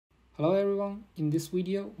Hello everyone, in this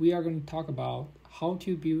video we are going to talk about how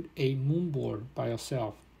to build a MoonBoard by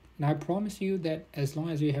yourself. And I promise you that as long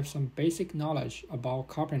as you have some basic knowledge about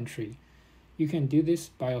carpentry, you can do this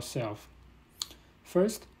by yourself.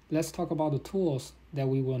 First, let's talk about the tools that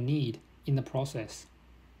we will need in the process.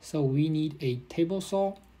 So we need a table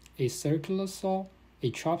saw, a circular saw, a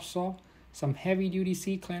chop saw, some heavy-duty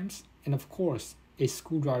C-clamps, and of course, a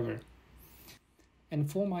screwdriver. And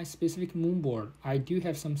for my specific MoonBoard, I do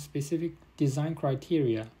have some specific design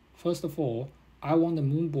criteria. First of all, I want the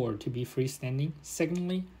MoonBoard to be freestanding.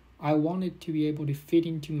 Secondly, I want it to be able to fit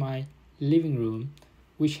into my living room,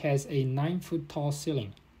 which has a 9-foot tall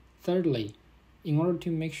ceiling. Thirdly, in order to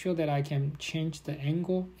make sure that I can change the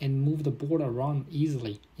angle and move the board around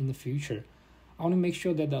easily in the future, I want to make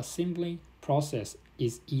sure that the assembly process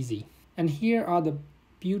is easy. And here are the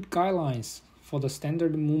build guidelines for the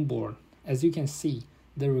standard MoonBoard. As you can see,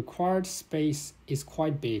 the required space is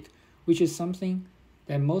quite big, which is something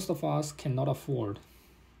that most of us cannot afford.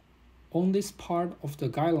 On this part of the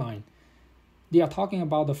guideline, they are talking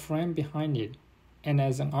about the frame behind it. And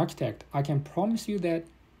as an architect, I can promise you that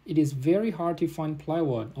it is very hard to find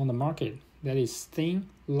plywood on the market that is thin,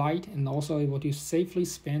 light, and also able to safely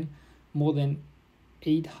span more than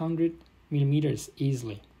 800 millimeters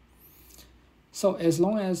easily. So as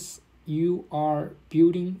long as you are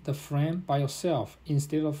building the frame by yourself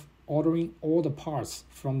instead of ordering all the parts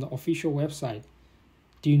from the official website,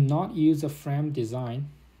 do not use the frame design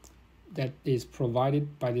that is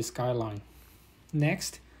provided by this guideline.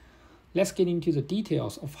 Next, let's get into the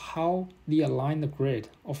details of how they align the grid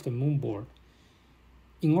of the MoonBoard.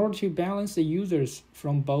 In order to balance the users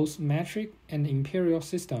from both metric and imperial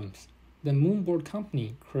systems, the MoonBoard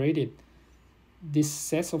company created these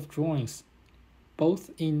sets of drawings both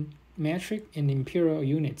in metric and imperial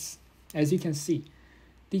units. As you can see,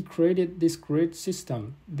 they created this grid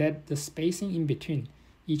system that the spacing in between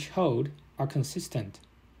each hold are consistent,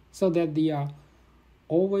 so that they are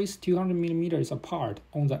always 200 millimeters apart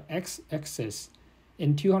on the x-axis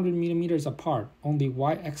and 200 millimeters apart on the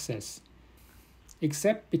y-axis,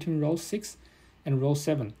 except between row 6 and row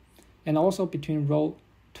 7, and also between row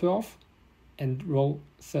 12 and row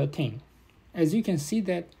 13. As you can see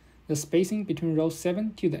that the spacing between row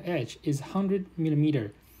 7 to the edge is 100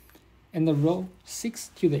 millimeter, and the row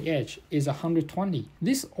 6 to the edge is 120.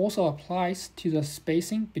 This also applies to the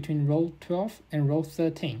spacing between row 12 and row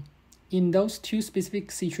 13. In those two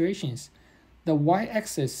specific situations, the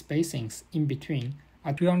y-axis spacings in between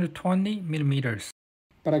are 220 millimeters.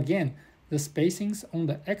 But again, the spacings on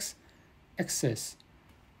the x-axis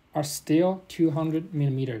are still 200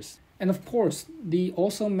 millimeters. And of course, they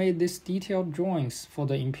also made these detailed drawings for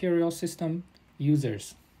the imperial system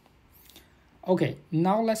users. Okay,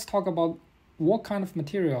 now let's talk about what kind of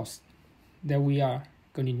materials that we are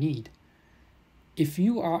going to need. If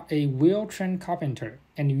you are a well-trained carpenter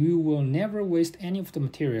and you will never waste any of the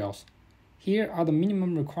materials, here are the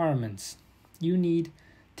minimum requirements. You need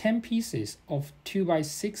 10 pieces of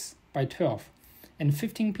 2x6x12 and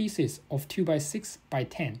 15 pieces of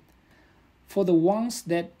 2x6x10. For the ones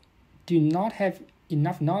that do not have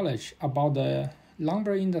enough knowledge about the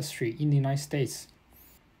lumber industry in the United States,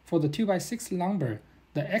 for the 2x6 lumber,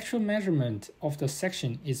 the actual measurement of the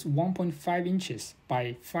section is 1.5 inches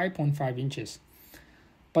by 5.5 inches.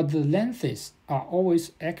 But the lengths are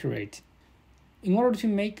always accurate. In order to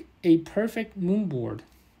make a perfect MoonBoard,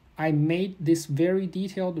 I made this very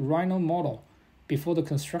detailed Rhino model before the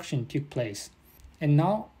construction took place. And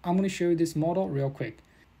now I'm going to show you this model real quick.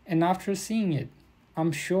 And after seeing it,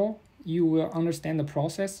 I'm sure you will understand the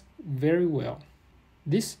process very well.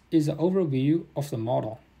 This is an overview of the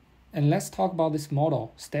model. And let's talk about this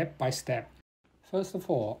model step by step. First of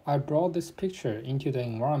all, I brought this picture into the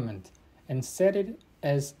environment and set it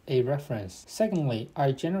as a reference. Secondly,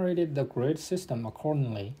 I generated the grid system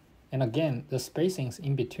accordingly. And again, the spacings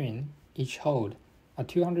in between each hold are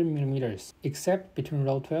 200 millimeters, except between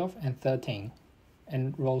row 12 and 13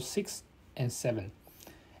 and row 6 and 7.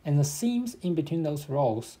 And the seams in between those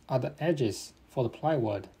rows are the edges for the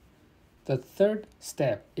plywood. The third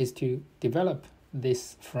step is to develop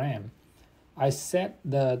this frame. I set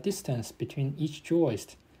the distance between each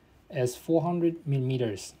joist as 400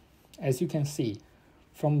 millimeters. As you can see,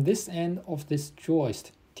 from this end of this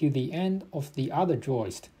joist to the end of the other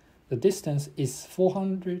joist, the distance is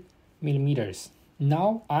 400 millimeters.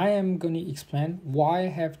 Now I am going to explain why I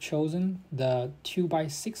have chosen the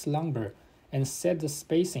 2x6 lumber and set the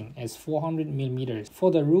spacing as 400 millimeters.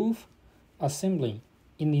 For the roof assembly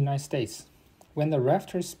in the United States, when the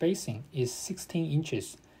rafter spacing is 16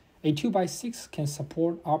 inches, a 2x6 can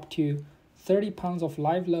support up to 30 pounds of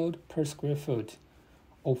live load per square foot,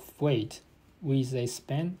 of weight with a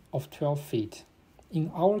span of 12 feet.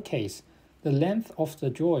 In our case, the length of the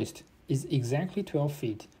joist is exactly 12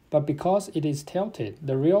 feet, but because it is tilted,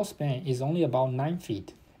 the real span is only about 9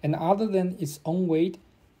 feet. And other than its own weight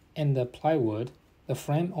and the plywood, the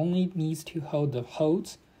frame only needs to hold the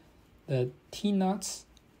holds, the T-nuts,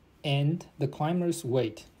 and the climber's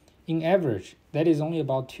weight. In average, that is only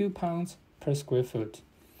about 2 pounds per square foot.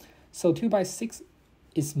 So 2x6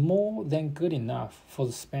 is more than good enough for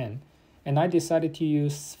the span, and I decided to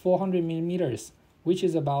use 400 millimeters, which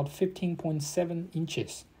is about 15.7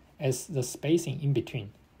 inches, as the spacing in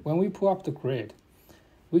between. When we pull up the grid,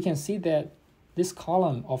 we can see that this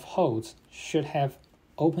column of holes should have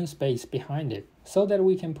open space behind it so that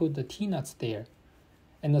we can put the T-nuts there.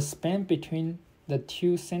 And the span between the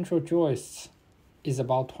two central joists is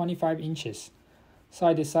about 25 inches. So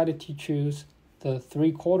I decided to choose the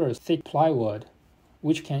 3/4 thick plywood,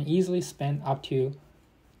 which can easily span up to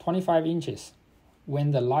 25 inches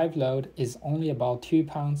when the live load is only about 2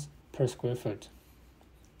 pounds per square foot.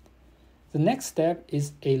 The next step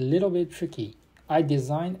is a little bit tricky. I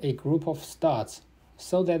designed a group of studs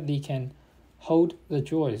so that they can hold the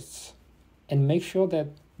joists and make sure that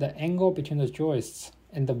the angle between the joists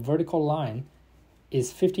and the vertical line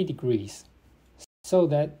is 50 degrees, so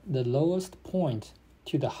that the lowest point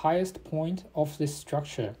to the highest point of this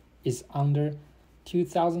structure is under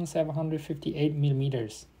 2,758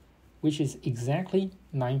 millimeters, which is exactly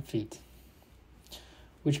 9 feet,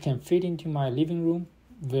 which can fit into my living room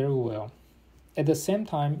very well. At the same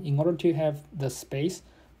time, in order to have the space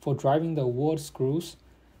for driving the wall screws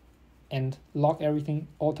and lock everything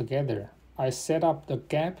all together, I set up the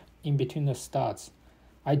gap in between the studs.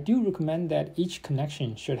 I do recommend that each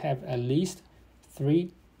connection should have at least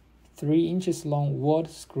 3 inches long wall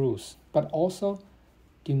screws, but also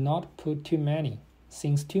do not put too many,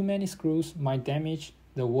 since too many screws might damage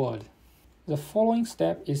the wood. The following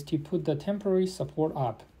step is to put the temporary support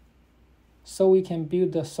up, so we can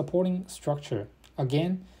build the supporting structure.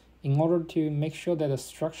 Again, in order to make sure that the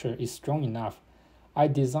structure is strong enough, I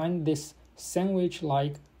designed this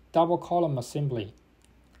sandwich-like double column assembly.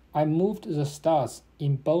 I moved the studs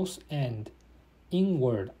in both ends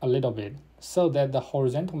inward a little bit so that the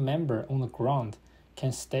horizontal member on the ground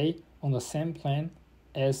can stay on the same plane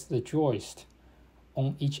as the joist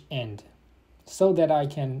on each end, so that I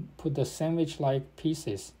can put the sandwich-like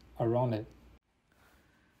pieces around it.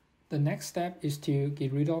 The next step is to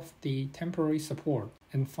get rid of the temporary support.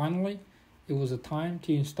 And finally, it was a time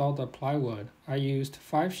to install the plywood. I used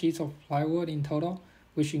 5 sheets of plywood in total,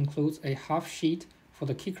 which includes a half sheet for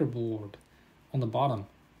the kicker board on the bottom.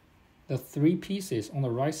 The 3 pieces on the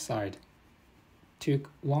right side took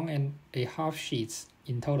 1.5 sheets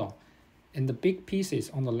in total, and the big pieces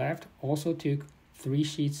on the left also took 3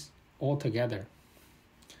 sheets altogether.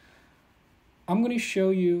 I'm going to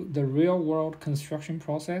show you the real-world construction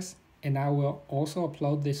process, and I will also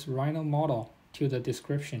upload this Rhino model to the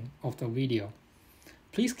description of the video.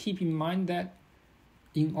 Please keep in mind that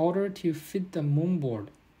in order to fit the MoonBoard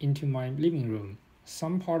into my living room,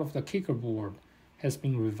 some part of the kicker board has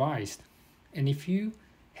been revised. And if you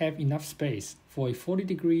have enough space for a 40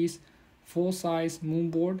 degrees full-size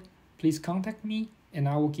MoonBoard, please contact me and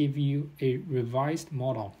I will give you a revised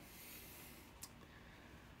model.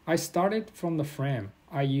 I started from the frame.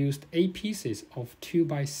 I used 8 pieces of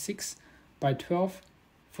 2x6x12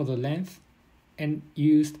 for the length and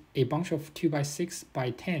used a bunch of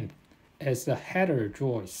 2x6x10 as the header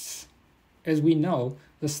joists. As we know,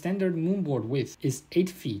 the standard MoonBoard width is 8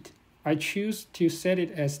 feet. I choose to set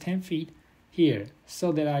it as 10 feet here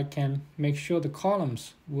so that I can make sure the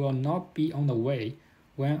columns will not be on the way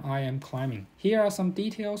when I am climbing. Here are some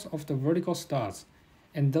details of the vertical studs,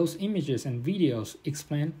 and those images and videos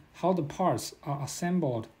explain how the parts are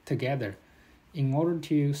assembled together in order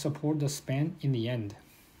to support the span in the end.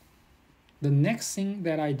 The next thing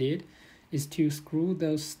that I did is to screw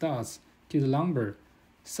those studs to the lumber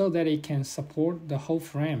so that it can support the whole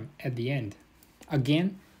frame at the end.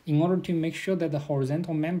 Again, in order to make sure that the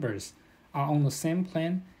horizontal members are on the same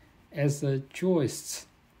plane as the joists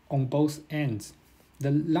on both ends.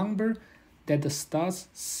 The lumber that the studs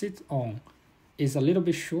sit on is a little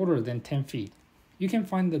bit shorter than 10 feet. You can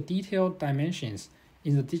find the detailed dimensions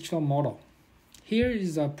in the digital model. Here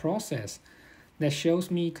is a process that shows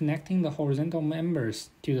me connecting the horizontal members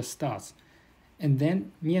to the studs, and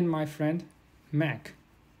then me and my friend Mac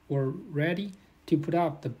were ready to put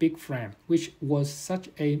up the big frame, which was such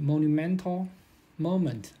a monumental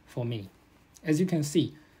moment for me. As you can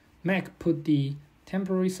see, Mac put the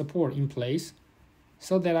temporary support in place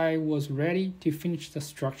so that I was ready to finish the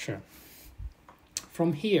structure.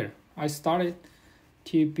 From here, I started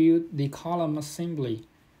to build the column assembly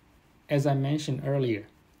as I mentioned earlier.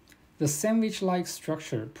 The sandwich-like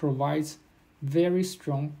structure provides very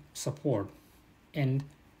strong support, and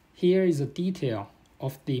here is a detail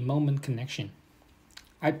of the moment connection.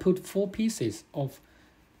 I put 4 pieces of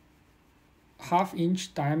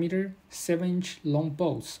 1/2-inch diameter, 7-inch long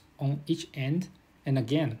bolts on each end, and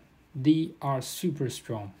again, they are super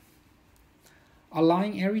strong.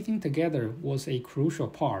 Aligning everything together was a crucial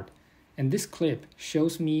part, and this clip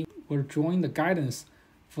shows me we're drawing the guidance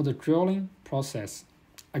for the drilling process.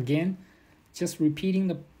 Again, just repeating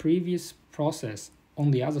the previous process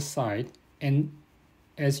on the other side, and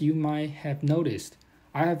as you might have noticed,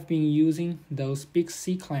 I have been using those big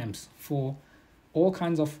C-clamps for all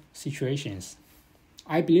kinds of situations.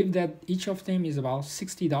 I believe that each of them is about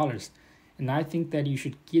 $60, and I think that you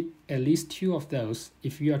should get at least 2 of those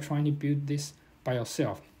if you are trying to build this by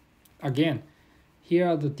yourself. Again, here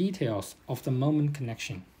are the details of the moment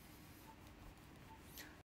connection.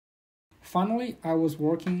 Finally, I was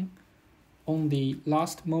working on the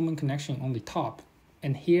last moment connection on the top,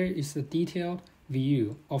 and here is the detailed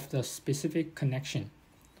view of the specific connection.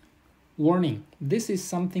 Warning, this is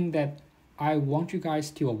something that I want you guys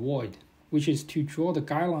to avoid, which is to draw the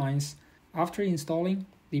guidelines after installing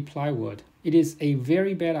the plywood. It is a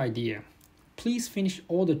very bad idea. Please finish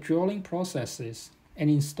all the drilling processes and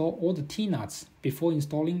install all the T-nuts before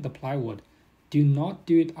installing the plywood. Do not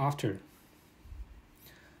do it after.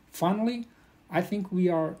 Finally, I think we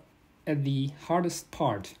are at the hardest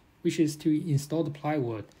part, which is to install the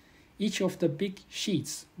plywood. Each of the big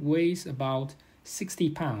sheets weighs about 60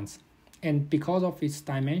 pounds, and because of its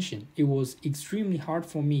dimension, it was extremely hard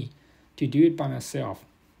for me to do it by myself.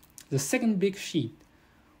 The second big sheet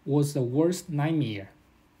was the worst nightmare.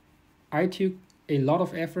 I took a lot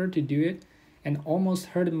of effort to do it and almost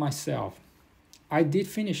hurt myself. I did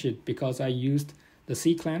finish it because I used the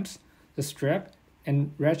C-clamps, the strap,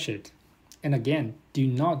 and ratchet. And again, do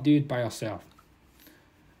not do it by yourself.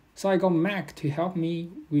 So I got Mac to help me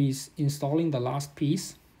with installing the last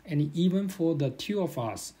piece, and even for the 2 of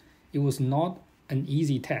us, it was not an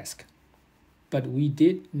easy task. But we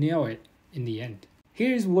did nail it in the end.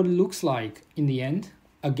 Here is what it looks like in the end.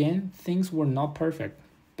 Again, things were not perfect,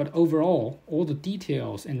 but overall, all the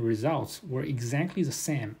details and results were exactly the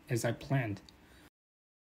same as I planned.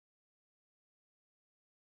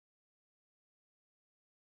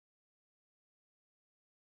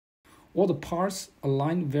 All the parts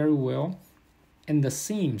aligned very well, and the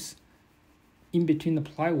seams in between the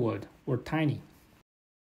plywood were tiny.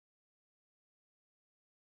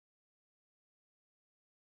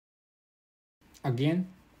 Again,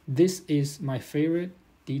 this is my favorite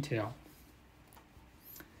detail.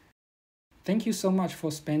 Thank you so much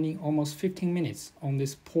for spending almost 15 minutes on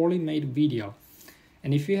this poorly made video.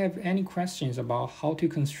 And if you have any questions about how to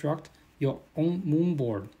construct your own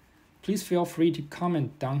MoonBoard, please feel free to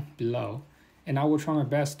comment down below, and I will try my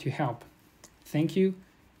best to help. Thank you,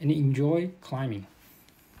 and enjoy climbing.